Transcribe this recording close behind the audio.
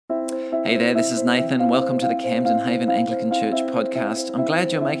Hey there, this is Nathan. Welcome to the Camden Haven Anglican Church podcast. I'm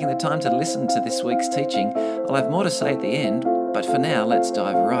glad you're making the time to listen to this week's teaching. I'll have more to say at the end, but for now, let's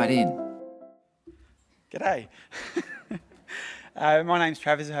dive right in. G'day. My name's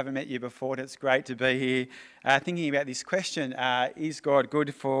Travis. I haven't met you before, and it's great to be here thinking about this question, is God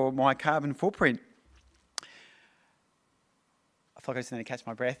good for my carbon footprint? I thought I was going to catch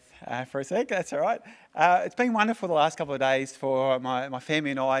my breath for a sec. That's all right. It's been wonderful the last couple of days for my family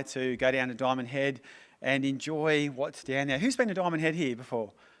and I to go down to Diamond Head and enjoy what's down there. Who's been to Diamond Head here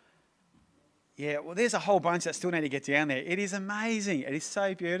before? Yeah, well, there's a whole bunch that still need to get down there. It is amazing. It is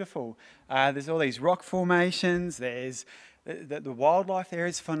so beautiful. There's all these rock formations. There's the wildlife there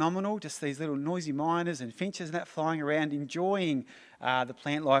is phenomenal. Just these little noisy miners and finches and that flying around, enjoying the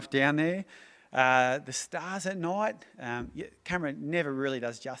plant life down there. The stars at night, camera never really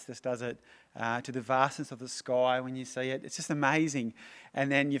does justice, does it, to the vastness of the sky when you see it. It's just amazing. And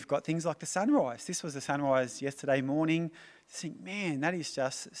then you've got things like the sunrise. This was the sunrise yesterday morning. You think, man, that is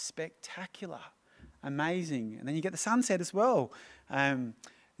just spectacular, amazing. And then you get the sunset as well.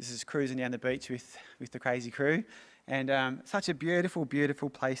 This is cruising down the beach with the crazy crew. And such a beautiful, beautiful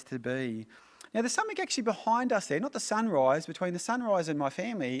place to be. Now, there's something actually behind us there, not the sunrise. Between the sunrise and my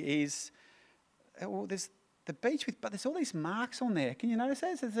family is... well, there's the beach but there's all these marks on there. Can you notice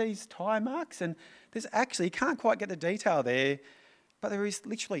that? There's these tyre marks, and there's actually, you can't quite get the detail there, but there is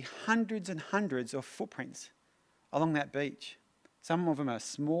literally hundreds and hundreds of footprints along that beach. Some of them are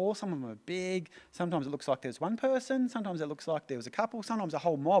small, some of them are big. Sometimes it looks like there's one person, sometimes it looks like there was a couple, sometimes a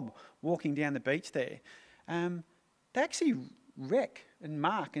whole mob walking down the beach there. They actually wreck and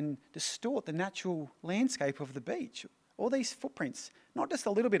mark and distort the natural landscape of the beach. All these footprints, not just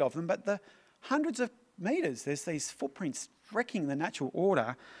a little bit of them, but the hundreds of metres, there's these footprints wrecking the natural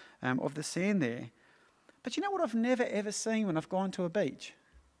order of the sand there. But you know what I've never ever seen when I've gone to a beach?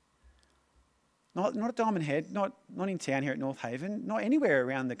 Not at Diamond Head, not in town here at North Haven, not anywhere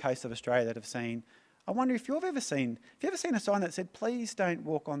around the coast of Australia that I've seen. I wonder if you've ever seen a sign that said, please don't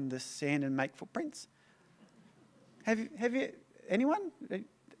walk on the sand and make footprints? Have you, anyone?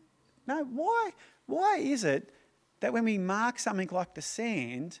 No, why is it that when we mark something like the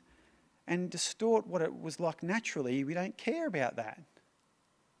sand and distort what it was like naturally, we don't care about that?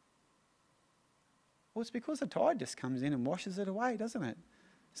 Well, it's because the tide just comes in and washes it away, doesn't it?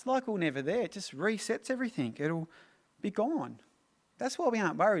 It's like we're never there. It just resets everything. It'll be gone. That's why we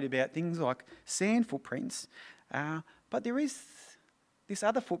aren't worried about things like sand footprints. But there is this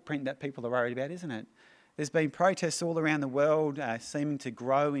other footprint that people are worried about, isn't it? There's been protests all around the world seeming to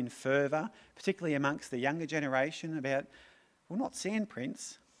grow in fervour, particularly amongst the younger generation, about, well, not sand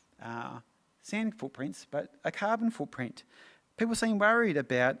footprints, but a carbon footprint. People seem worried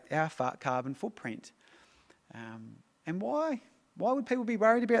about our carbon footprint. And why? Why would people be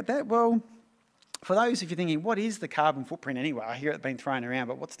worried about that? Well, for those, if you're thinking, what is the carbon footprint anyway? I hear it being thrown around,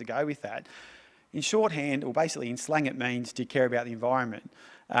 but what's to go with that? In shorthand, or basically in slang, it means, do you care about the environment?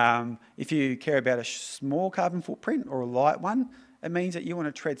 If you care about a small carbon footprint or a light one, it means that you want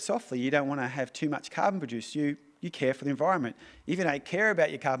to tread softly. You don't want to have too much carbon produced. You care for the environment. If you don't care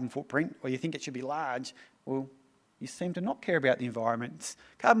about your carbon footprint, or you think it should be large, well, you seem to not care about the environment.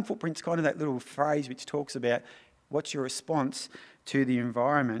 Carbon footprint's kind of that little phrase which talks about what's your response to the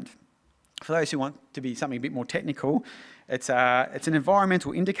environment. For those who want to be something a bit more technical, it's an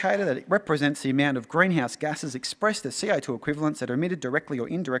environmental indicator that it represents the amount of greenhouse gases expressed as CO2 equivalents that are emitted directly or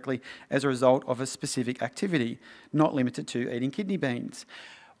indirectly as a result of a specific activity, not limited to eating kidney beans.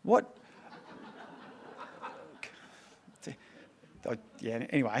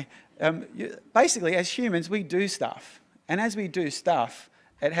 Anyway, basically as humans we do stuff, and as we do stuff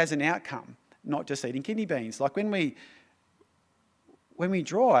it has an outcome, not just eating kidney beans. Like when we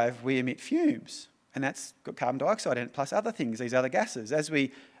drive, we emit fumes, and that's got carbon dioxide in it, plus other things, these other gases.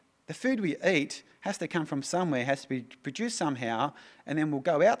 The food we eat has to come from somewhere, has to be produced somehow, and then will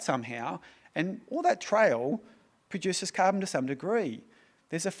go out somehow, and all that trail produces carbon to some degree.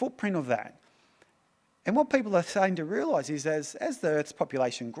 There's a footprint of that. And what people are starting to realise is as the Earth's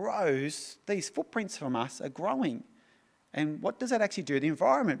population grows, these footprints from us are growing. And what does that actually do to the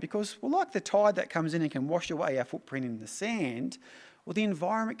environment? Because, well, like the tide that comes in and can wash away our footprint in the sand, well, the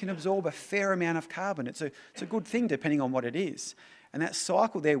environment can absorb a fair amount of carbon. It's a good thing depending on what it is. And that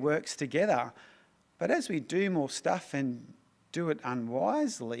cycle there works together. But as we do more stuff and do it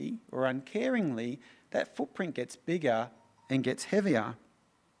unwisely or uncaringly, that footprint gets bigger and gets heavier.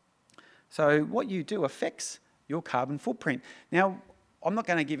 So what you do affects your carbon footprint. Now, I'm not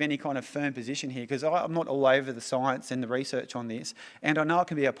going to give any kind of firm position here because I'm not all over the science and the research on this, and I know it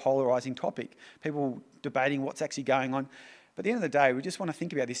can be a polarising topic, people debating what's actually going on. But at the end of the day, we just want to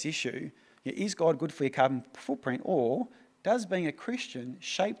think about this issue. Is God good for your carbon footprint, or does being a Christian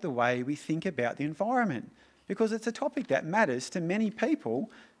shape the way we think about the environment? Because it's a topic that matters to many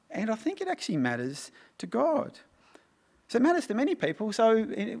people, and I think it actually matters to God. So it matters to many people. So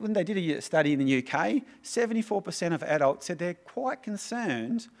when they did a study in the UK, 74% of adults said they're quite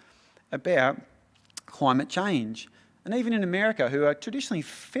concerned about climate change. And even in America, who are traditionally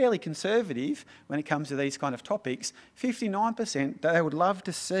fairly conservative when it comes to these kind of topics, 59% they would love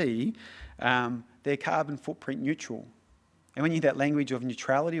to see their carbon footprint neutral. And when you hear that language of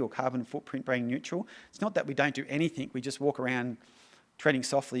neutrality or carbon footprint being neutral, it's not that we don't do anything, we just walk around treading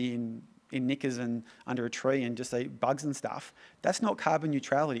softly in knickers and under a tree and just eat bugs and stuff. That's not carbon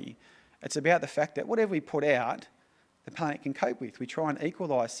neutrality. It's about the fact that whatever we put out, the planet can cope with. We try and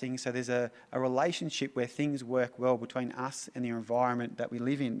equalise things so there's a relationship where things work well between us and the environment that we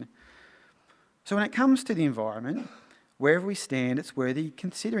live in. So when it comes to the environment, wherever we stand, it's worthy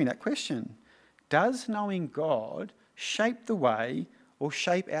considering that question. Does knowing God shape the way or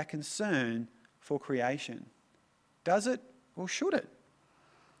shape our concern for creation? Does it or should it?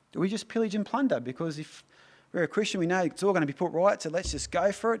 Do we just pillage and plunder? Because if we're a Christian, we know it's all going to be put right, so let's just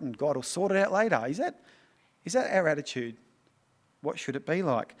go for it and God will sort it out later. Is that our attitude? What should it be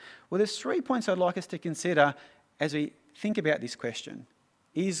like? Well, there's 3 points I'd like us to consider as we think about this question.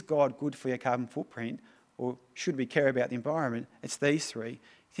 Is God good for your carbon footprint, or should we care about the environment? It's these 3.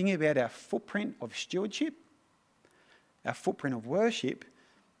 Thinking about our footprint of stewardship, our footprint of worship,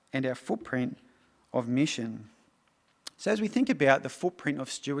 and our footprint of mission. So as we think about the footprint of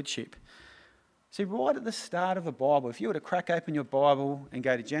stewardship, see, right at the start of the Bible, if you were to crack open your Bible and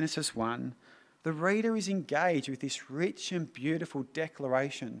go to Genesis 1, the reader is engaged with this rich and beautiful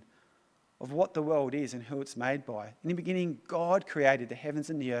declaration of what the world is and who it's made by. In the beginning, God created the heavens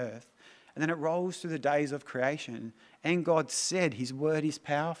and the earth, and then it rolls through the days of creation, and God said his word is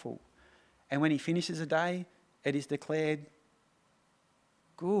powerful. And when he finishes a day, it is declared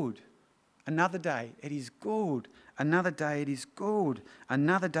good. Another day, it is good. Another day, it is good.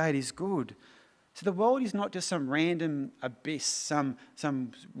 Another day, it is good. So the world is not just some random abyss, some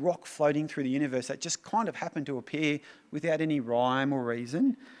rock floating through the universe that just kind of happened to appear without any rhyme or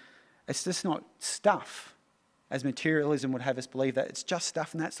reason. It's just not stuff, as materialism would have us believe that it's just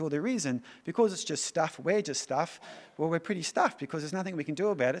stuff and that's all there is. And because it's just stuff, we're just stuff. Well, we're pretty stuffed because there's nothing we can do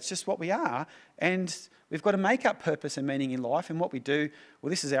about it. It's just what we are. And we've got to make up purpose and meaning in life. And what we do, well,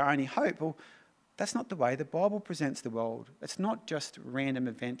 this is our only hope. Well, that's not the way the Bible presents the world. It's not just random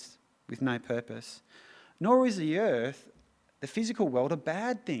events with no purpose. Nor is the earth, the physical world, a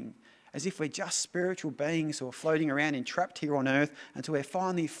bad thing, as if we're just spiritual beings who are floating around entrapped here on earth until we're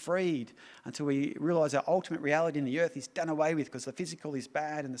finally freed, until we realise our ultimate reality in the earth is done away with because the physical is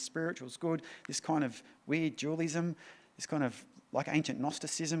bad and the spiritual is good. This kind of weird dualism, this kind of like ancient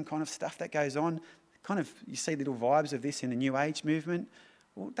Gnosticism kind of stuff that goes on. Kind of, you see little vibes of this in the New Age movement.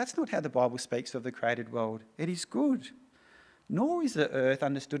 Well, that's not how the Bible speaks of the created world. It is good. Nor is the earth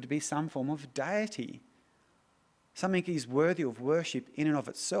understood to be some form of deity, something that is worthy of worship in and of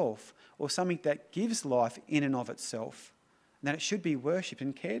itself, or something that gives life in and of itself, and that it should be worshipped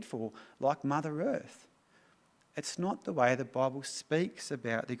and cared for like Mother Earth. It's not the way the Bible speaks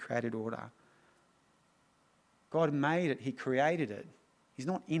about the created order. God made it, he created it. He's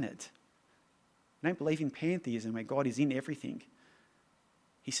not in it. I don't believe in pantheism where God is in everything.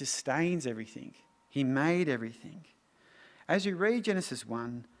 He sustains everything. He made everything. As you read Genesis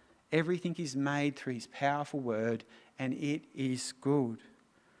 1, everything is made through his powerful word, and it is good.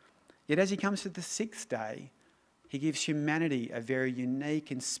 Yet as he comes to the 6th day, he gives humanity a very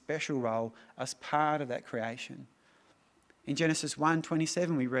unique and special role as part of that creation. In Genesis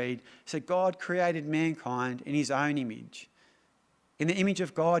 1:27 we read, "So God created mankind in his own image. In the image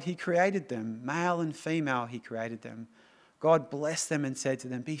of God he created them, male and female he created them. God blessed them and said to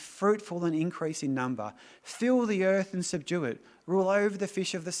them, 'Be fruitful and increase in number. Fill the earth and subdue it. Rule over the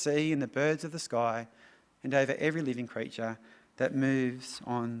fish of the sea and the birds of the sky, and over every living creature that moves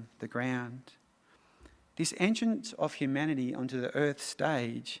on the ground.'" This entrance of humanity onto the earth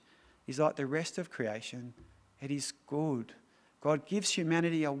stage is like the rest of creation. It is good. God gives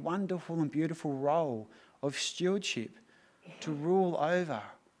humanity a wonderful and beautiful role of stewardship, to rule over,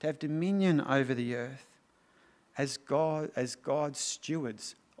 to have dominion over the earth, as God's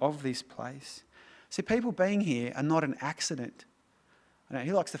stewards of this place. See, people being here are not an accident. I know,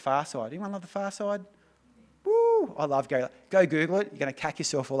 who likes The Far Side? Anyone love The Far Side? Woo! I love Go Google it. You're going to cack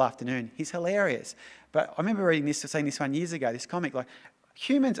yourself all afternoon. He's hilarious. But I remember seeing this one years ago, this comic, like,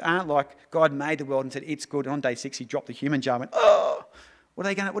 humans aren't like God made the world and said it's good, and on day 6 he dropped the human jar and went, oh, what are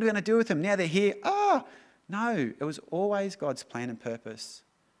we going to do with them? Now they're here. No, it was always God's plan and purpose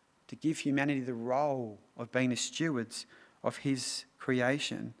to give humanity the role of being the stewards of his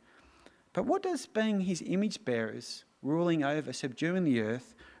creation. But what does being his image bearers, ruling over, subduing the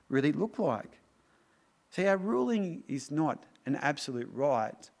earth, really look like? See, our ruling is not an absolute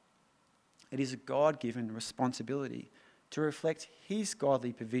right. It is a God-given responsibility to reflect his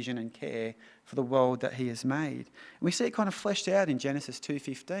godly provision and care for the world that he has made. And we see it kind of fleshed out in Genesis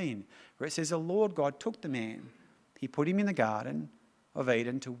 2:15, where it says, the Lord God took the man, he put him in the garden of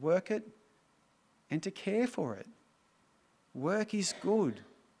Eden to work it and to care for it. Work is good.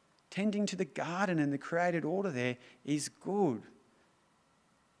 Tending to the garden and the created order there is good.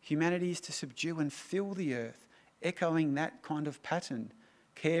 Humanity is to subdue and fill the earth, echoing that kind of pattern,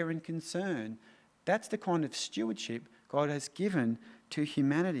 care and concern. That's the kind of stewardship God has given to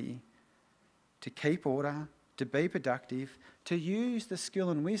humanity, to keep order, to be productive, to use the skill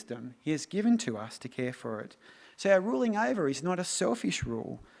and wisdom he has given to us to care for it. So our ruling over is not a selfish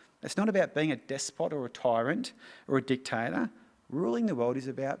rule. It's not about being a despot or a tyrant or a dictator. Ruling the world is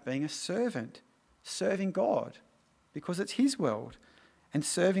about being a servant, serving God, because it's his world, and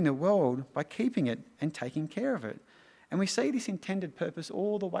serving the world by keeping it and taking care of it. And we see this intended purpose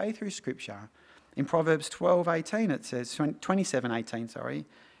all the way through Scripture. In Proverbs 12:18, it says, 27:18,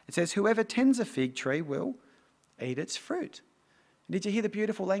 it says, whoever tends a fig tree will eat its fruit. Did you hear the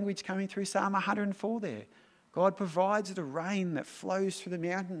beautiful language coming through Psalm 104 there? God provides the rain that flows through the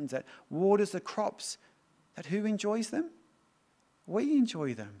mountains, that waters the crops, that who enjoys them? We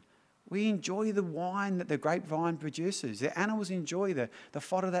enjoy them. We enjoy the wine that the grapevine produces. The animals enjoy the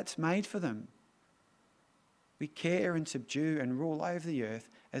fodder that's made for them. We care and subdue and rule over the earth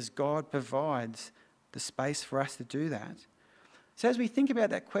as God provides the space for us to do that. So as we think about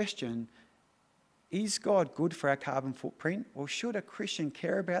that question, is God good for our carbon footprint, or should a Christian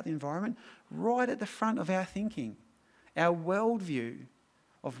care about the environment? Right at the front of our thinking, our worldview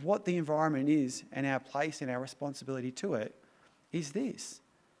of what the environment is and our place and our responsibility to it is this,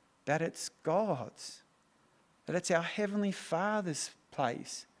 that it's God's, that it's our Heavenly Father's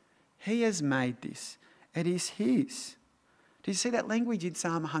place. He has made this. It is his. Did you see that language in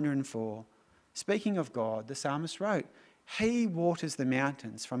Psalm 104? Speaking of God, the psalmist wrote, he waters the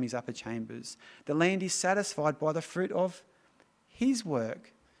mountains from his upper chambers. The land is satisfied by the fruit of his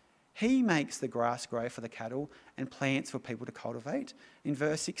work. He makes the grass grow for the cattle and plants for people to cultivate. In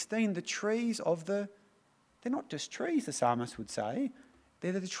verse 16, the trees of they're not just trees, the psalmist would say.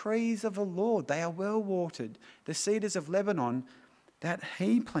 They're the trees of the Lord. They are well watered. The cedars of Lebanon that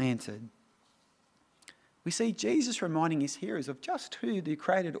he planted. We see Jesus reminding his hearers of just who the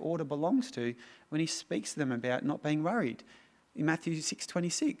created order belongs to when he speaks to them about not being worried. In Matthew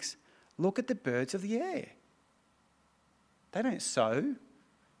 6:26, look at the birds of the air. They don't sow,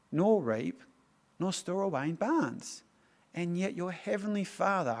 nor reap, nor store away in barns, and yet your heavenly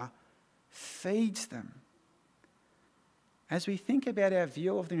Father feeds them. As we think about our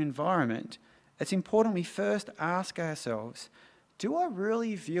view of the environment, it's important we first ask ourselves, do I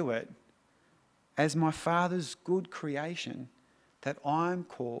really view it as my Father's good creation that I'm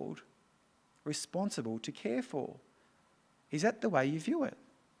called responsible to care for? Is that the way you view it?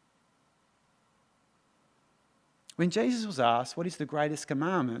 When Jesus was asked, what is the greatest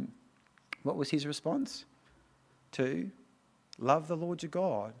commandment? What was his response? To love the Lord your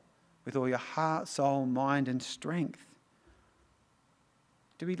God with all your heart, soul, mind and strength.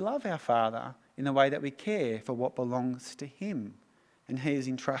 Do we love our Father in the way that we care for what belongs to him and he has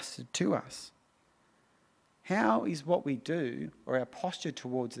entrusted to us? How is what we do, or our posture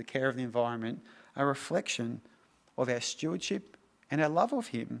towards the care of the environment, a reflection of our stewardship and our love of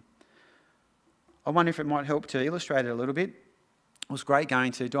him? I wonder if it might help to illustrate it a little bit. It was great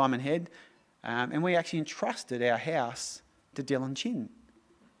going to Diamond Head, and we actually entrusted our house to Dylan Chin.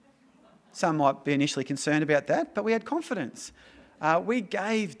 Some might be initially concerned about that, but we had confidence. We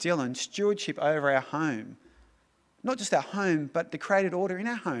gave Dylan stewardship over our home. Not just our home, but the created order in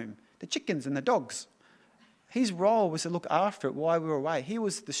our home, the chickens and the dogs. His role was to look after it while we were away. He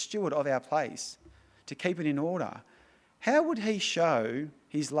was the steward of our place, to keep it in order. How would he show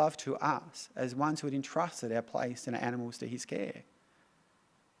his love to us as ones who had entrusted our place and our animals to his care?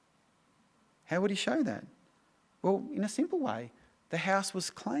 How would he show that? Well, in a simple way. The house was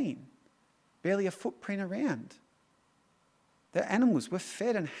clean, barely a footprint around. The animals were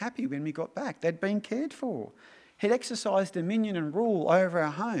fed and happy when we got back. They'd been cared for. He'd exercised dominion and rule over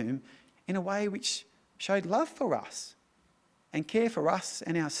our home in a way which showed love for us and care for us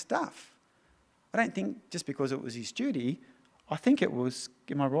and our stuff. I don't think just because it was his duty, I think it was,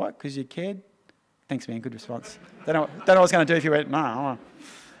 am I right, because you cared? Thanks, man, good response. Don't know what I was going to do if you went, no.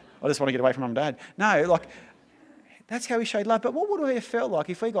 I just want to get away from mum and dad. No, like, that's how he showed love. But what would we have felt like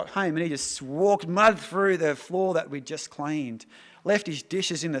if we got home and he just walked mud through the floor that we'd just cleaned, left his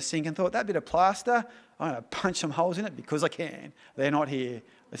dishes in the sink and thought, that bit of plaster, I'm going to punch some holes in it because I can. They're not here.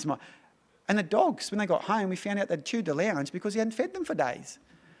 And the dogs, when they got home, we found out they'd chewed the lounge because he hadn't fed them for days.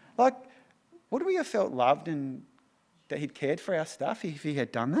 Like, would we have felt loved and that he'd cared for our stuff if he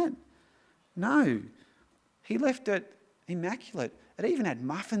had done that? No. He left it immaculate. It even had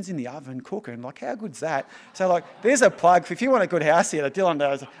muffins in the oven cooking. Like, how good's that? So, like, there's a plug. If you want a good house here, Dylan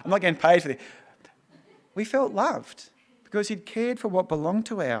knows, I'm not getting paid for this. We felt loved because he'd cared for what belonged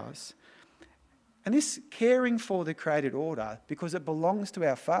to ours. And this caring for the created order, because it belongs to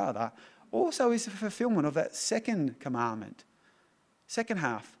our Father, also is the fulfilment of that second commandment. Second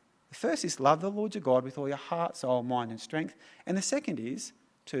half. The first is love the Lord your God with all your heart, soul, mind and strength. And the second is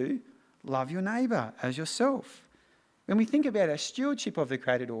to love your neighbour as yourself. When we think about our stewardship of the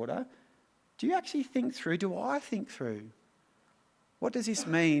created order, do you actually think through, do I think through, what does this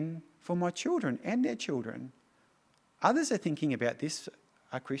mean for my children and their children? Others are thinking about this,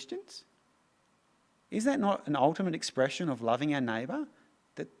 are Christians. Is that not an ultimate expression of loving our neighbour,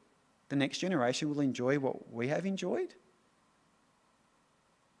 that the next generation will enjoy what we have enjoyed?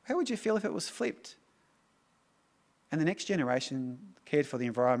 How would you feel if it was flipped and the next generation cared for the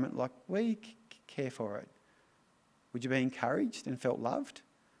environment like we care for it? Would you be encouraged and felt loved?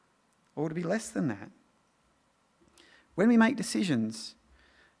 Or would it be less than that? When we make decisions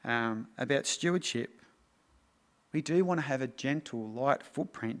about stewardship, we do want to have a gentle, light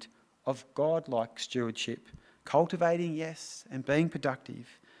footprint of God-like stewardship, cultivating, yes, and being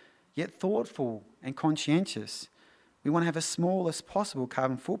productive, yet thoughtful and conscientious. We want to have a smallest possible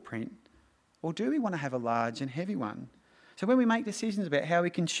carbon footprint, or do we want to have a large and heavy one? So when we make decisions about how we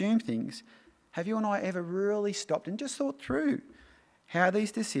consume things, have you and I ever really stopped and just thought through how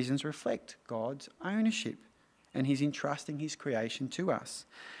these decisions reflect God's ownership and his entrusting his creation to us?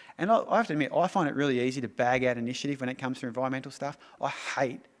 And I have to admit, I find it really easy to bag out initiative when it comes to environmental stuff. I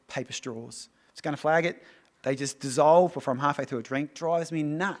hate paper straws. Just going to flag it. They just dissolve before I'm halfway through a drink. Drives me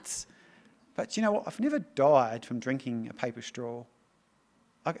nuts. But you know what? I've never died from drinking a paper straw.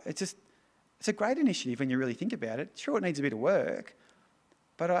 It's a great initiative when you really think about it. Sure, it needs a bit of work,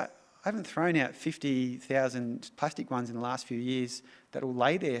 but I haven't thrown out 50,000 plastic ones in the last few years that will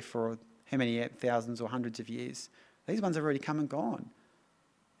lay there for how many thousands or hundreds of years. These ones have already come and gone.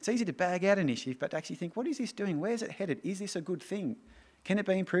 It's easy to bag out initiative, but to actually think, what is this doing? Where's it headed? Is this a good thing? Can it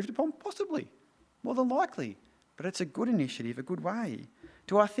be improved upon? Possibly. More than likely. But it's a good initiative, a good way.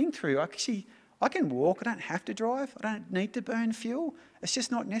 Do I think through? I can walk. I don't have to drive. I don't need to burn fuel. It's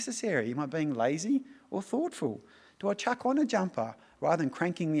just not necessary. Am I being lazy or thoughtful? Do I chuck on a jumper rather than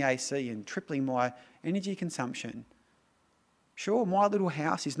cranking the AC and tripling my energy consumption? Sure, my little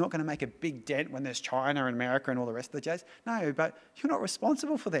house is not going to make a big dent when there's China and America and all the rest of the jazz. No, but you're not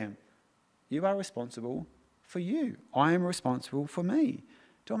responsible for them. You are responsible for you. I am responsible for me.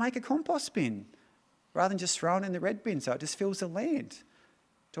 Do I make a compost bin rather than just throw it in the red bin so it just fills the land?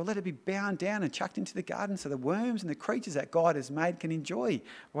 Do I let it be bound down and chucked into the garden so the worms and the creatures that God has made can enjoy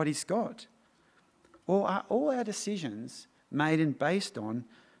what he's got? Or are all our decisions made and based on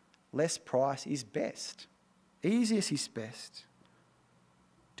less price is best? Easiest is best.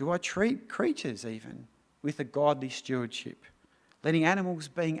 Do I treat creatures even with a godly stewardship, letting animals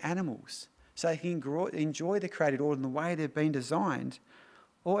being animals so they can enjoy the created order in the way they've been designed?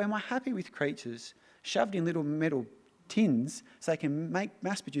 Or am I happy with creatures shoved in little metal tins so they can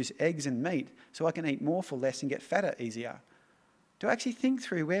mass-produce eggs and meat so I can eat more for less and get fatter easier? Do I actually think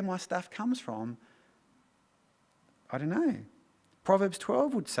through where my stuff comes from? I don't know. Proverbs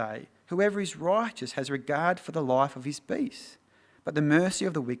 12 would say, whoever is righteous has regard for the life of his beast, but the mercy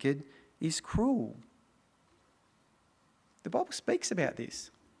of the wicked is cruel. The Bible speaks about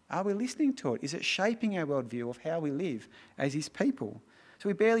this. Are we listening to it? Is it shaping our worldview of how we live as his people? So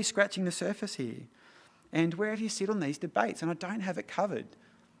we're barely scratching the surface here. And wherever you sit on these debates, and I don't have it covered,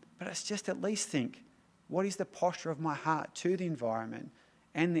 but it's just at least think, what is the posture of my heart to the environment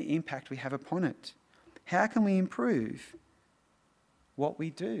and the impact we have upon it? How can we improve what we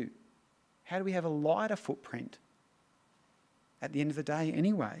do? How do we have a lighter footprint at the end of the day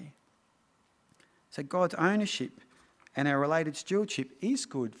anyway? So God's ownership and our related stewardship is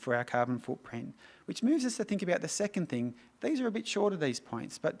good for our carbon footprint, which moves us to think about the second thing. These are a bit short of these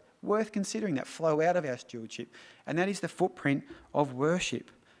points, but worth considering that flow out of our stewardship, and that is the footprint of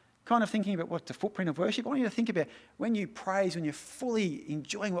worship. Kind of thinking about what's the footprint of worship, I want you to think about when you praise, when you're fully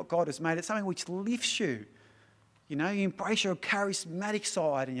enjoying what God has made, it's something which lifts you. You know, you embrace your charismatic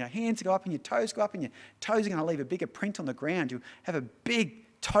side and your hands go up and your toes go up and your toes are going to leave a bigger print on the ground. You have a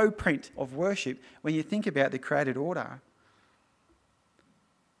big toe print of worship when you think about the created order.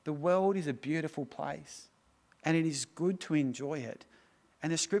 The world is a beautiful place, and it is good to enjoy it.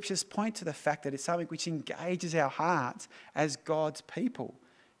 And the scriptures point to the fact that it's something which engages our hearts as God's people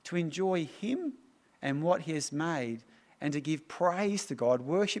to enjoy Him and what He has made, and to give praise to God,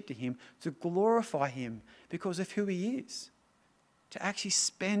 worship to Him, to glorify Him because of who He is. To actually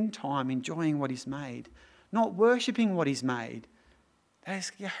spend time enjoying what He's made, not worshipping what He's made. That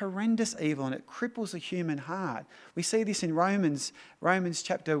is a horrendous evil, and it cripples the human heart. We see this in Romans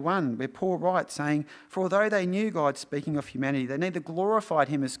chapter 1, where Paul writes saying, "For although they knew God," speaking of humanity, "they neither glorified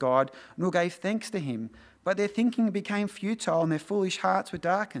Him as God nor gave thanks to Him, but their thinking became futile and their foolish hearts were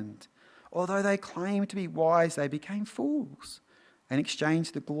darkened. Although they claimed to be wise, they became fools and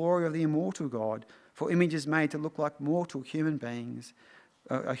exchanged the glory of the immortal God for images made to look like mortal human beings,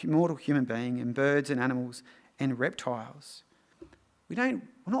 a mortal human being, and birds and animals and reptiles." We're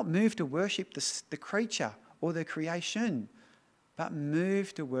not moved to worship the creature or the creation, but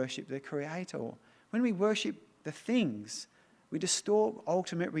moved to worship the Creator. When we worship the things, we distort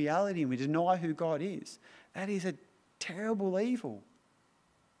ultimate reality and we deny who God is. That is a terrible evil.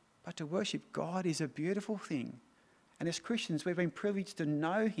 But to worship God is a beautiful thing. And as Christians, we've been privileged to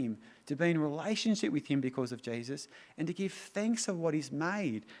know Him, to be in relationship with Him because of Jesus, and to give thanks for what He's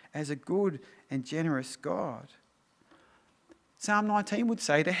made as a good and generous God. Psalm 19 would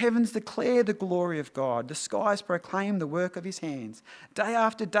say, "The heavens declare the glory of God. The skies proclaim the work of His hands. Day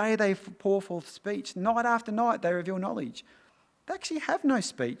after day they pour forth speech. Night after night they reveal knowledge." They actually have no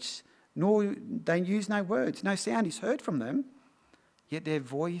speech, nor they use no words. No sound is heard from them. Yet their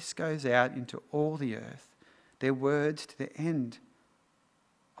voice goes out into all the earth, their words to the end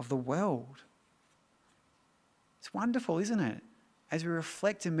of the world. It's wonderful, isn't it? As we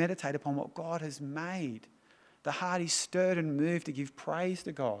reflect and meditate upon what God has made, the heart is stirred and moved to give praise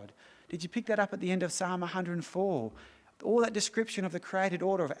to God. Did you pick that up at the end of Psalm 104? All that description of the created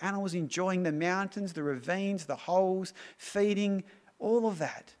order of animals enjoying the mountains, the ravines, the holes, feeding, all of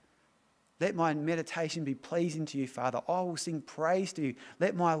that. Let my meditation be pleasing to you, Father. I will sing praise to you.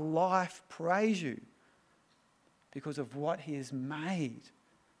 Let my life praise you because of what He has made.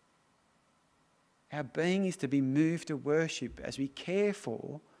 Our being is to be moved to worship as we care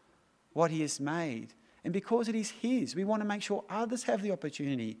for what He has made. And because it is His, we want to make sure others have the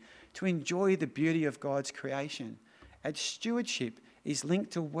opportunity to enjoy the beauty of God's creation. And stewardship is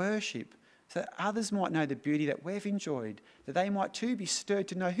linked to worship, so that others might know the beauty that we've enjoyed, that they might too be stirred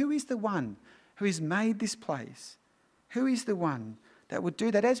to know who is the one who has made this place. Who is the one that would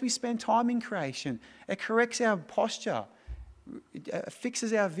do that? As we spend time in creation, it corrects our posture, it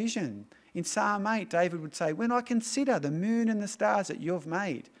fixes our vision. In Psalm 8, David would say, "When I consider the moon and the stars that you've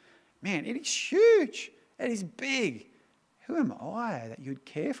made, man, it is huge, it is big. Who am I that you'd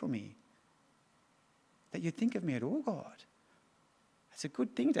care for me? That you'd think of me at all, God?" It's a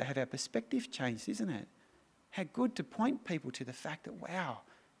good thing to have our perspective changed, isn't it? How good to point people to the fact that, wow,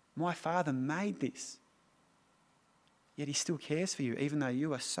 my Father made this. Yet He still cares for you, even though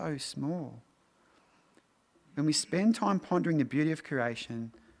you are so small. When we spend time pondering the beauty of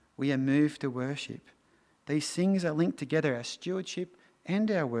creation, we are moved to worship. These things are linked together, our stewardship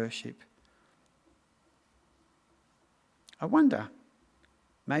and our worship. I wonder,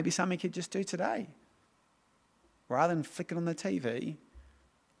 maybe something you could just do today. Rather than flick it on the TV,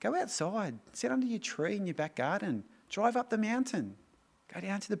 go outside, sit under your tree in your back garden, drive up the mountain, go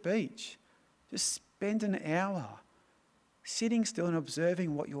down to the beach. Just spend an hour sitting still and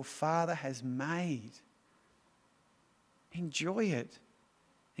observing what your Father has made. Enjoy it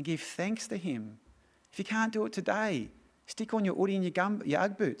and give thanks to Him. If you can't do it today, stick on your hoodie and your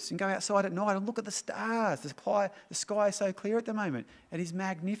Ugg boots and go outside at night and look at the stars. The sky is so clear at the moment. It is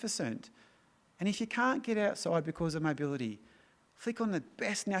magnificent. And if you can't get outside because of mobility, flick on the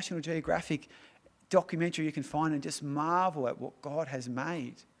best National Geographic documentary you can find and just marvel at what God has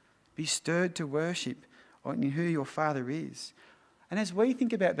made. Be stirred to worship in who your Father is. And as we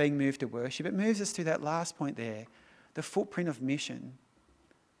think about being moved to worship, it moves us to that last point there, the footprint of mission.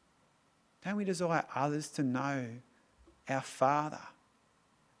 Don't we desire others to know our Father,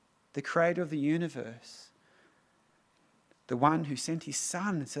 the Creator of the universe, the one who sent His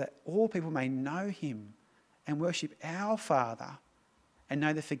Son so that all people may know Him and worship our Father and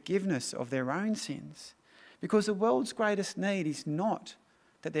know the forgiveness of their own sins? Because the world's greatest need is not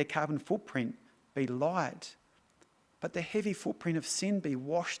that their carbon footprint be light, but the heavy footprint of sin be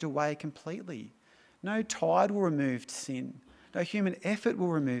washed away completely. No tide will remove sin. No human effort will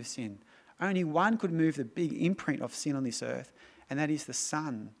remove sin. Only one could move the big imprint of sin on this earth, and that is the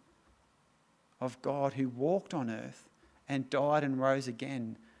Son of God who walked on earth and died and rose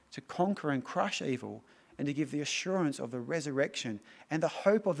again to conquer and crush evil and to give the assurance of the resurrection and the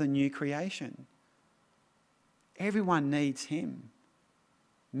hope of the new creation. Everyone needs him.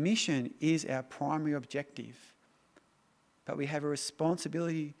 Mission is our primary objective, but we have a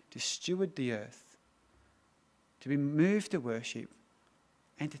responsibility to steward the earth, to be moved to worship,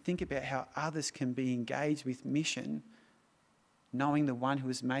 and to think about how others can be engaged with mission, knowing the one who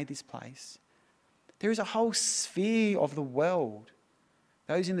has made this place. There is a whole sphere of the world,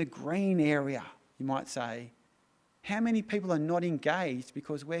 those in the green area, you might say. How many people are not engaged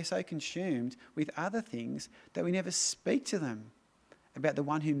because we're so consumed with other things that we never speak to them about the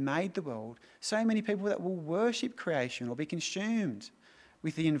one who made the world? So many people that will worship creation or be consumed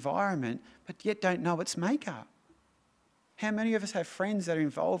with the environment, but yet don't know its maker. How many of us have friends that are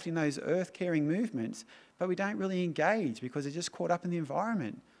involved in those earth-caring movements, but we don't really engage because they're just caught up in the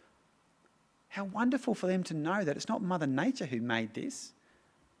environment? How wonderful for them to know that it's not Mother Nature who made this,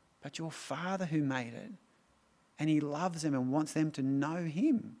 but your Father who made it. And he loves them and wants them to know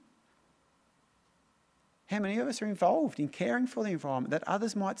him. How many of us are involved in caring for the environment that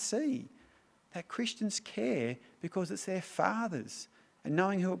others might see? That Christians care because it's their Father's, and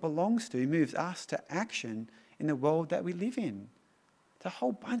knowing who it belongs to moves us to action in the world that we live in. It's a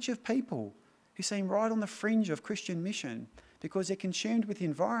whole bunch of people who seem right on the fringe of Christian mission because they're consumed with the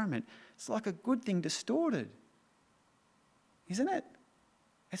environment. It's like a good thing distorted, isn't it?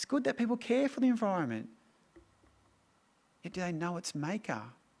 It's good that people care for the environment. Yet do they know its maker?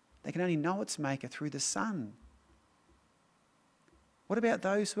 They can only know its maker through the Son. What about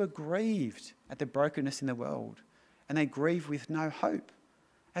those who are grieved at the brokenness in the world and they grieve with no hope?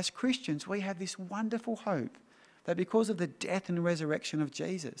 As Christians, we have this wonderful hope that because of the death and resurrection of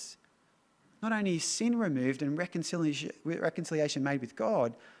Jesus, not only is sin removed and reconciliation made with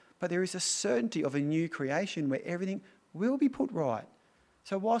God, but there is a certainty of a new creation where everything will be put right.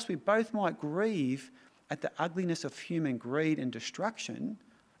 So whilst we both might grieve at the ugliness of human greed and destruction,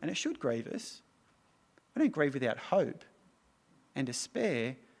 and it should grieve us, we don't grieve without hope and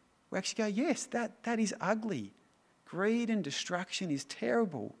despair. We actually go, yes, that is ugly. Greed and destruction is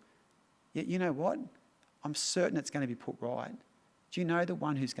terrible. Yet you know what? I'm certain it's going to be put right. Do you know the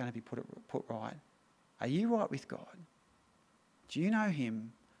one who's going to be put right? Are you right with God? Do you know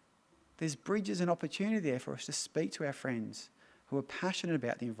him? There's bridges and opportunity there for us to speak to our friends who are passionate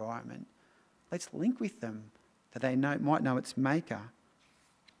about the environment. Let's link with them that they might know its maker,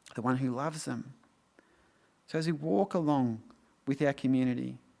 the one who loves them. So as we walk along with our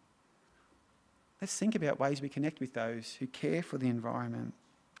community, let's think about ways we connect with those who care for the environment.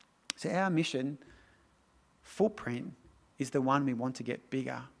 So our mission footprint is the one we want to get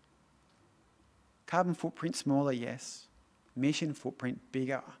bigger. Carbon footprint smaller, yes. Mission footprint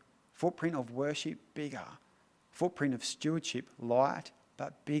bigger. Footprint of worship bigger. Footprint of stewardship light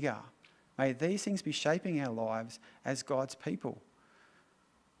but bigger. May these things be shaping our lives as God's people.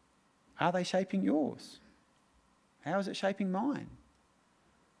 Are they shaping yours? How is it shaping mine?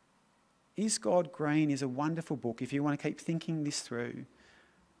 Is God Green is a wonderful book if you want to keep thinking this through.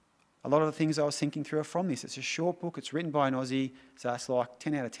 A lot of the things I was thinking through are from this. It's a short book. It's written by an Aussie, so it's like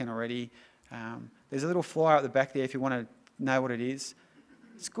 10 out of 10 already. There's a little flyer at the back there if you want to know what it is.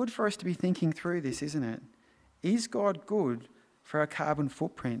 It's good for us to be thinking through this, isn't it? Is God good for our carbon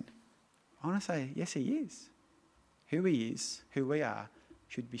footprint? I want to say, yes, he is. Who he is, who we are,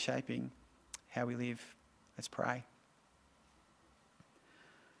 should be shaping how we live. Let's pray.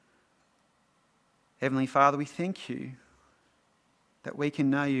 Heavenly Father, we thank you that we can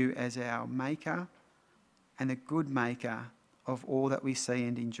know you as our maker and the good maker of all that we see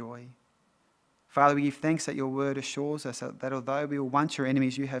and enjoy. Father, we give thanks that your word assures us that although we were once your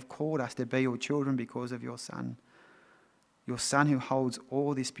enemies, you have called us to be your children because of your Son who holds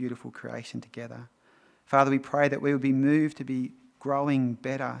all this beautiful creation together. Father, we pray that we will be moved to be growing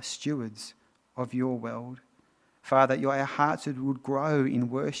better stewards of your world. Father, that our hearts would grow in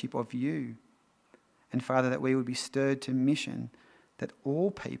worship of you. And Father, that we would be stirred to mission, that all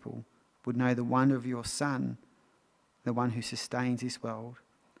people would know the wonder of your Son, the one who sustains this world.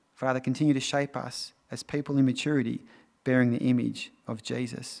 Father, continue to shape us as people in maturity, bearing the image of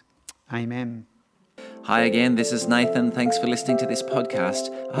Jesus. Amen. Hi again, this is Nathan. Thanks for listening to this podcast.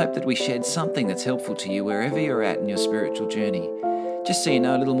 I hope that we shared something that's helpful to you wherever you're at in your spiritual journey. Just so you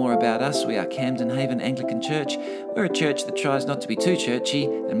know a little more about us, we are Camden Haven Anglican Church. We're a church that tries not to be too churchy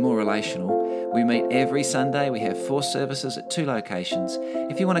and more relational. We meet every Sunday. We have 4 services at 2 locations.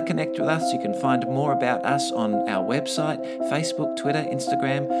 If you want to connect with us, you can find more about us on our website, Facebook, Twitter,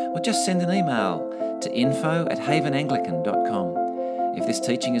 Instagram, or just send an email to info@havenanglican.com. If this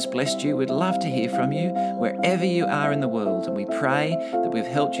teaching has blessed you, we'd love to hear from you wherever you are in the world, and we pray that we've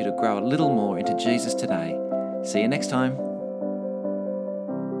helped you to grow a little more into Jesus today. See you next time.